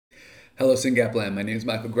Hello, SYNGAP Land. My name is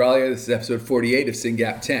Michael Graglia. This is episode 48 of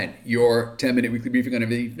SYNGAP 10, your 10-minute weekly briefing on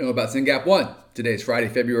everything you know about SYNGAP 1. Today is Friday,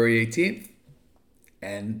 February 18th,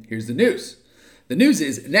 and here's the news. The news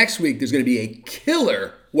is next week there's going to be a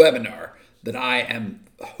killer webinar that I am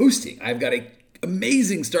hosting. I've got an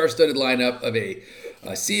amazing star-studded lineup of a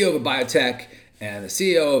CEO of a biotech and a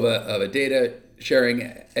CEO of a data sharing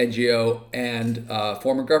NGO and a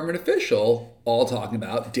former government official, all talking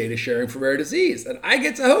about data sharing for rare disease. And I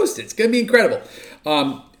get to host it. It's going to be incredible.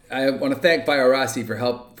 I want to thank Biorasi for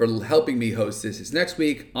helping me host this. It's next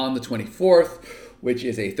week on the 24th, which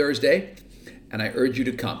is a Thursday. And I urge you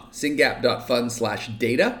to come.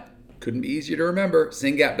 syngap.fund/data. Couldn't be easier to remember.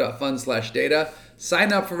 syngap.fund/data.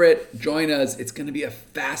 Sign up for it. Join us. It's going to be a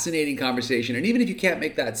fascinating conversation. And even if you can't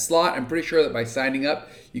make that slot, I'm pretty sure that by signing up,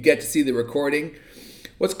 you get to see the recording.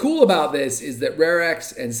 What's cool about this is that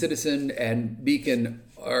RareX and Citizen and Beacon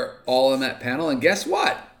are all on that panel. And guess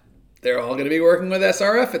what? They're all going to be working with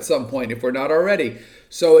SRF at some point if we're not already.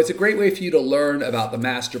 So it's a great way for you to learn about the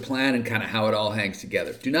master plan and kind of how it all hangs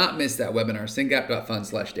together. Do not miss that webinar,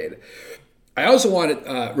 syngap.fund/data. I also want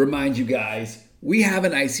to remind you guys, we have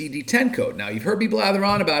an ICD-10 code. Now, you've heard me blather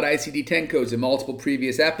on about ICD-10 codes in multiple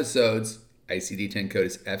previous episodes. ICD-10 code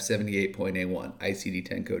is F78.A1.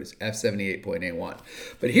 ICD-10 code is F78.A1.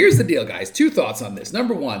 But here's the deal, guys. Two thoughts on this.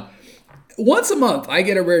 Number one, once a month, I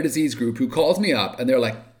get a rare disease group who calls me up and they're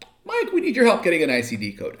like, Mike, we need your help getting an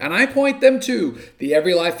ICD code. And I point them to the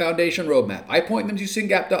Every Life Foundation roadmap. I point them to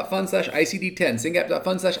syngap.fund/ICD-10,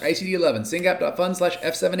 syngap.fund/ICD-11,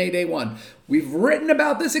 syngap.fund/F78A1. We've written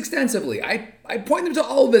about this extensively. I point them to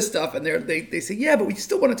all of this stuff, and they say, yeah, but we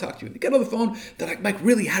still want to talk to you. And they get on the phone, they're like, Mike,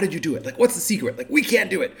 really, how did you do it? Like, what's the secret? Like, we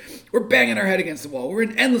can't do it. We're banging our head against the wall. We're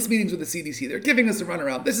in endless meetings with the CDC. They're giving us a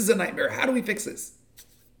runaround. This is a nightmare. How do we fix this?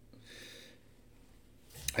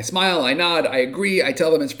 I smile, I nod, I agree, I tell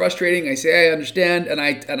them it's frustrating, I say I understand, and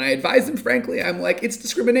I advise them, frankly, I'm like, it's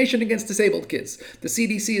discrimination against disabled kids. The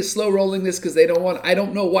CDC is slow rolling this because I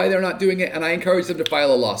don't know why they're not doing it, and I encourage them to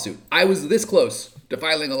file a lawsuit. I was this close to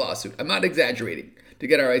filing a lawsuit. I'm not exaggerating, to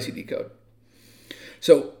get our ICD code.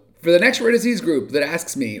 So for the next rare disease group that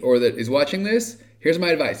asks me or that is watching this, here's my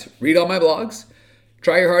advice. Read all my blogs,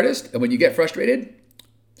 try your hardest, and when you get frustrated,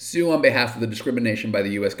 sue on behalf of the discrimination by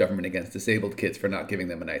the U.S. government against disabled kids for not giving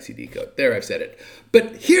them an ICD code. There, I've said it.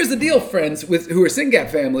 But here's the deal, friends, who are SYNGAP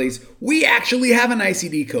families. We actually have an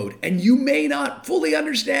ICD code, and you may not fully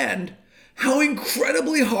understand how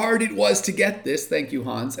incredibly hard it was to get this, thank you,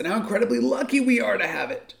 Hans, and how incredibly lucky we are to have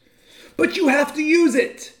it. But you have to use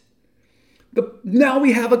it. Now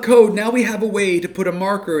we have a code. Now we have a way to put a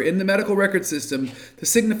marker in the medical record system that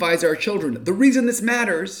signifies our children. The reason this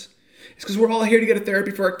matters is because we're all here to get a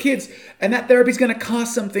therapy for our kids, and that therapy is going to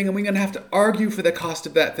cost something, and we're going to have to argue for the cost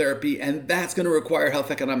of that therapy, and that's going to require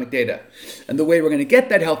health economic data. And the way we're going to get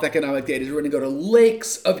that health economic data is we're going to go to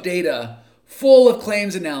lakes of data full of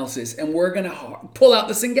claims analysis, and we're going to pull out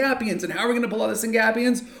the Syngapians. And how are we going to pull out the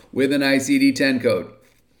Syngapians? With an ICD-10 code.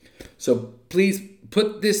 So please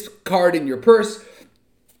put this card in your purse,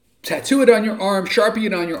 tattoo it on your arm, Sharpie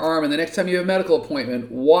it on your arm, and the next time you have a medical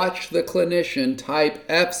appointment, watch the clinician type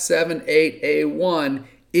F78A1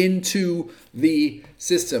 into the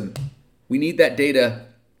system. We need that data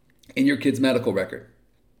in your kid's medical record.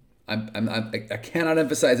 I cannot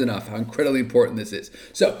emphasize enough how incredibly important this is.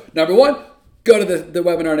 So, number one, go to the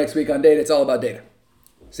webinar next week on data. It's all about data.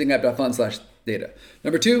 syngap.fund/data.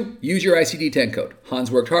 Number two, use your ICD-10 code.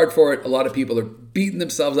 Hans worked hard for it. A lot of people are beating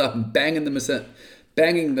themselves up and banging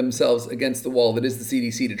themselves against the wall that is the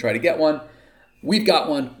CDC to try to get one. We've got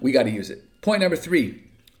one. We got to use it. Point number three,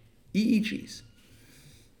 EEGs.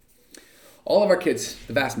 All of our kids,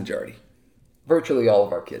 the vast majority, virtually all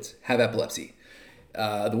of our kids have epilepsy.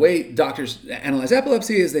 The way doctors analyze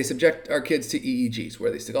epilepsy is they subject our kids to EEGs,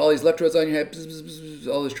 where they stick all these electrodes on your head,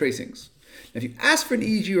 all those tracings. Now, if you ask for an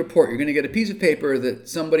EEG report, you're going to get a piece of paper that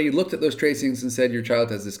somebody looked at those tracings and said your child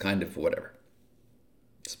has this kind of whatever,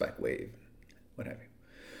 spike wave, what have you.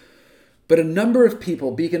 But a number of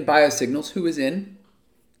people, Beacon Biosignals, who is in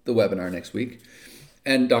the webinar next week,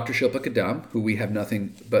 and Dr. Shilpa Kadam, who we have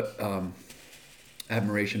nothing but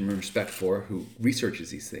admiration and respect for, who researches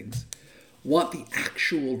these things, want the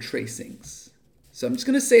actual tracings. So I'm just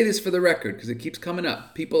going to say this for the record because it keeps coming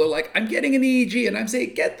up. People are like, I'm getting an EEG, and I'm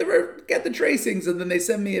saying, get the tracings, and then they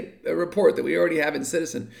send me a report that we already have in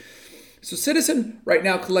Citizen. So Citizen right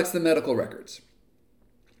now collects the medical records.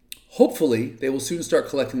 Hopefully, they will soon start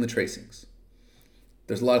collecting the tracings.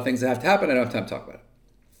 There's a lot of things that have to happen. I don't have time to talk about it.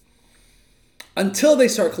 Until they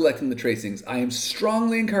start collecting the tracings, I am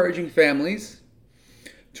strongly encouraging families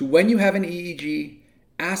to, when you have an EEG,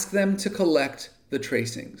 ask them to collect the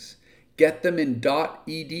tracings. Get them in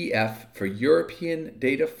 .edf for European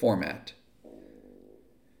data format.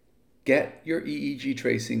 Get your EEG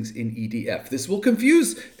tracings in EDF. This will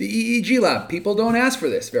confuse the EEG lab. People don't ask for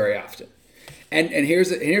this very often. And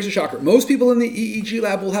here's a shocker. Most people in the EEG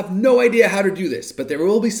lab will have no idea how to do this, but there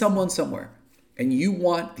will be someone somewhere. And you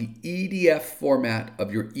want the EDF format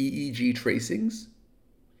of your EEG tracings.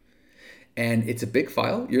 And it's a big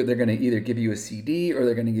file. They're going to either give you a CD, or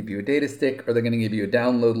they're going to give you a data stick, or they're going to give you a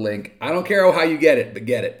download link. I don't care how you get it, but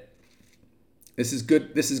get it. This is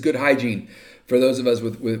good hygiene for those of us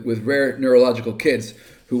with rare neurological kids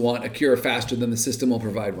who want a cure faster than the system will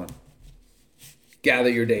provide one. Gather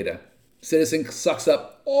your data. Citizen sucks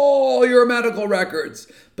up all your medical records,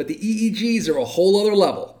 but the EEGs are a whole other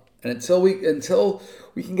level. And until we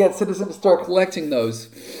can get Citizen to start collecting those,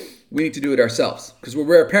 we need to do it ourselves because we're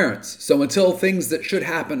rare parents. So until things that should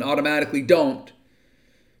happen automatically don't,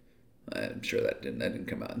 I'm sure that didn't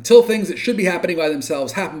come out. Until things that should be happening by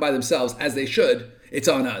themselves happen by themselves as they should, it's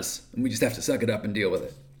on us. And we just have to suck it up and deal with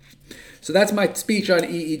it. So that's my speech on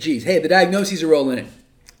EEGs. Hey, the diagnoses are rolling in.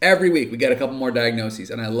 Every week we get a couple more diagnoses,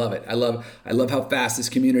 and I love it. I love how fast this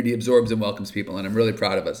community absorbs and welcomes people, and I'm really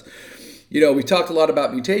proud of us. We talked a lot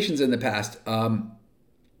about mutations in the past.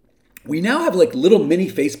 We now have like little mini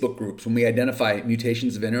Facebook groups when we identify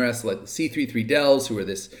mutations of interest, like the C33dels, who are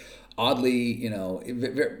this oddly,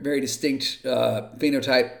 very distinct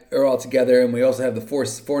phenotype, are all together. And we also have the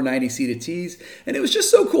 490C to Ts. And it was just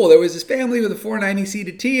so cool. There was this family with a 490C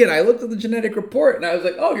to T, and I looked at the genetic report, and I was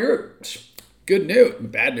like, oh, you're good news.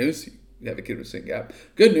 Bad news, you have a kid with SYNGAP.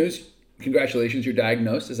 Good news, congratulations, you're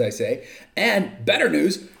diagnosed, as I say. And better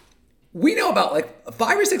news, we know about like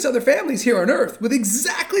 5 or 6 other families here on Earth with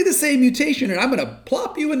exactly the same mutation, and I'm going to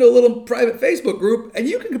plop you into a little private Facebook group, and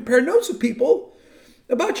you can compare notes with people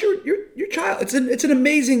about your child. It's an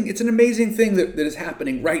amazing thing that is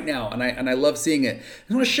happening right now, and I love seeing it.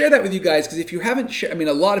 I want to share that with you guys because if you haven't shared,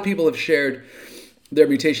 a lot of people have shared their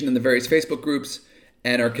mutation in the various Facebook groups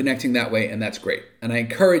and are connecting that way, and that's great. And I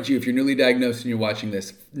encourage you, if you're newly diagnosed and you're watching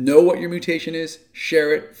this, know what your mutation is,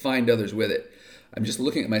 share it, find others with it. I'm just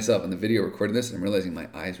looking at myself in the video recording this, and I'm realizing my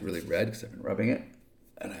eye's really red because I've been rubbing it.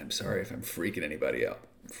 And I'm sorry if I'm freaking anybody out.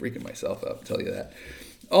 I'm freaking myself out, I'll tell you that.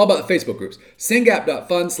 All about the Facebook groups.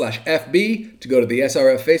 SYNGAP.fund/FB to go to the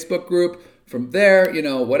SRF Facebook group. From there,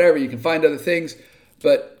 whatever, you can find other things.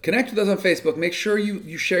 But connect with us on Facebook. Make sure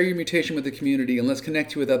you share your mutation with the community, and let's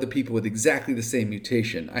connect you with other people with exactly the same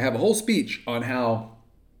mutation. I have a whole speech on how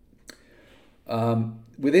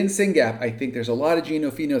within SYNGAP, I think there's a lot of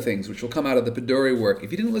geno-pheno things, which will come out of the Pidori work.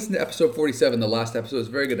 If you didn't listen to episode 47, the last episode is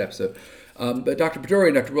a very good episode. But Dr. Pidori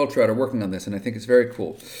and Dr. Wiltrout are working on this, and I think it's very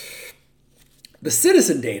cool. The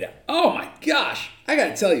Citizen data. Oh my gosh. I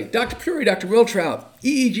got to tell you, Dr. Pidori, Dr. Wiltrout,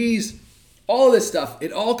 EEGs, all of this stuff,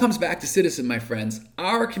 it all comes back to Citizen, my friends.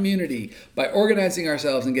 Our community, by organizing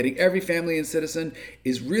ourselves and getting every family in Citizen,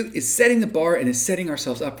 is setting the bar and is setting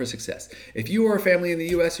ourselves up for success. If you are a family in the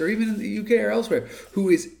US or even in the UK or elsewhere who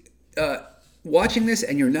is watching this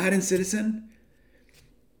and you're not in Citizen,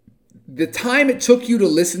 the time it took you to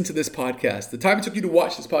listen to this podcast, the time it took you to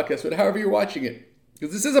watch this podcast, but however you're watching it,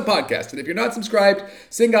 because this is a podcast, and if you're not subscribed,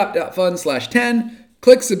 syngap.fund/10,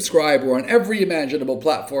 click subscribe. We're on every imaginable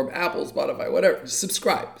platform, Apple, Spotify, whatever. Just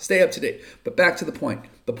subscribe. Stay up to date. But back to the point.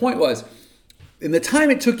 The point was, in the time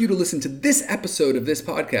it took you to listen to this episode of this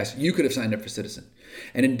podcast, you could have signed up for Citizen.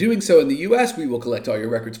 And in doing so in the US, we will collect all your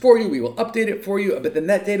records for you. We will update it for you. But then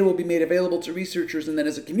that data will be made available to researchers. And then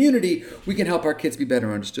as a community, we can help our kids be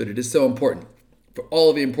better understood. It is so important for all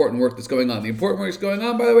of the important work that's going on. The important work that's going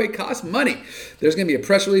on, by the way, costs money. There's going to be a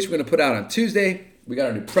press release we're going to put out on Tuesday. We got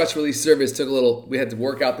our new press release service. We had to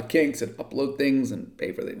work out the kinks and upload things and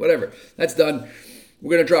pay for things, whatever. That's done.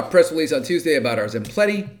 We're going to drop press release on Tuesday about our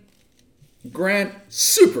Zempleti grant.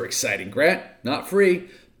 Super exciting grant, not free.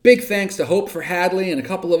 Big thanks to Hope for Hadley and a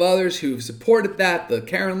couple of others who've supported that. The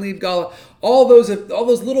Karen Lieb Gala, all those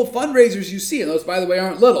little fundraisers you see, and those, by the way,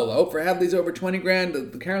 aren't little. The Hope for Hadley's over 20 grand.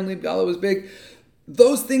 The Karen Lieb Gala was big.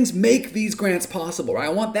 Those things make these grants possible. Right? I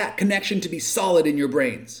want that connection to be solid in your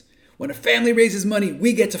brains. When a family raises money,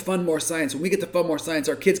 we get to fund more science. When we get to fund more science,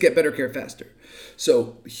 our kids get better care faster.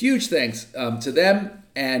 So huge thanks to them,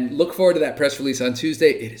 and look forward to that press release on Tuesday.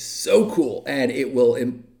 It is so cool, and it will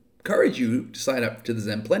encourage you to sign up to the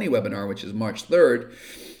Zempleti webinar, which is March 3rd,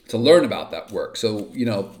 to learn about that work. So,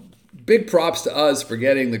 big props to us for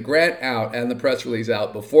getting the grant out and the press release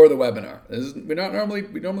out before the webinar. We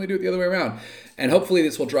normally do it the other way around. And hopefully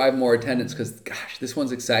this will drive more attendance because, gosh, this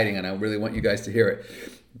one's exciting, and I really want you guys to hear it.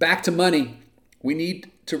 Back to money. We need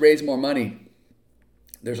to raise more money.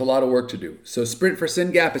 there's a lot of work to do. So Sprint for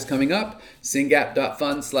SYNGAP is coming up.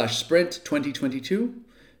 SYNGAP.fund/sprint2022.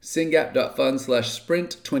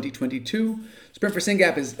 SYNGAP.fund/sprint2022. Sprint for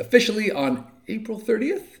SYNGAP is officially on April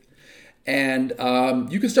 30th. And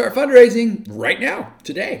you can start fundraising right now,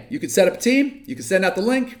 today. You can set up a team. You can send out the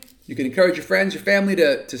link. You can encourage your friends, your family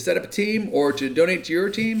to set up a team or to donate to your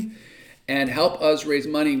team and help us raise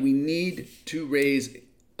money. We need to raise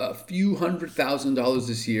a few $100,000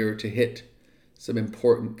 this year to get some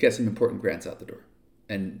important grants out the door.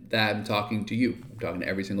 And that I'm talking to you. I'm talking to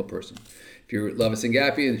every single person. If you love a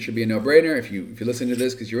SYNGAPian, it should be a no-brainer. If you're listening to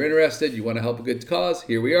this because you're interested, you want to help a good cause,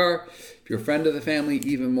 here we are. If you're a friend of the family,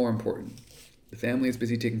 even more important. The family is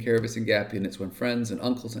busy taking care of a SYNGAPian. It's when friends and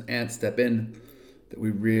uncles and aunts step in that we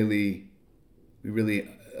really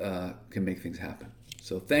can make things happen.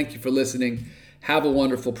 So thank you for listening. Have a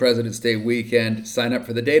wonderful President's Day weekend. Sign up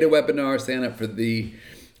for the data webinar, sign up for the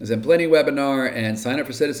Zen Plenty webinar, and sign up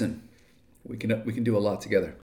for Citizen. We can do a lot together.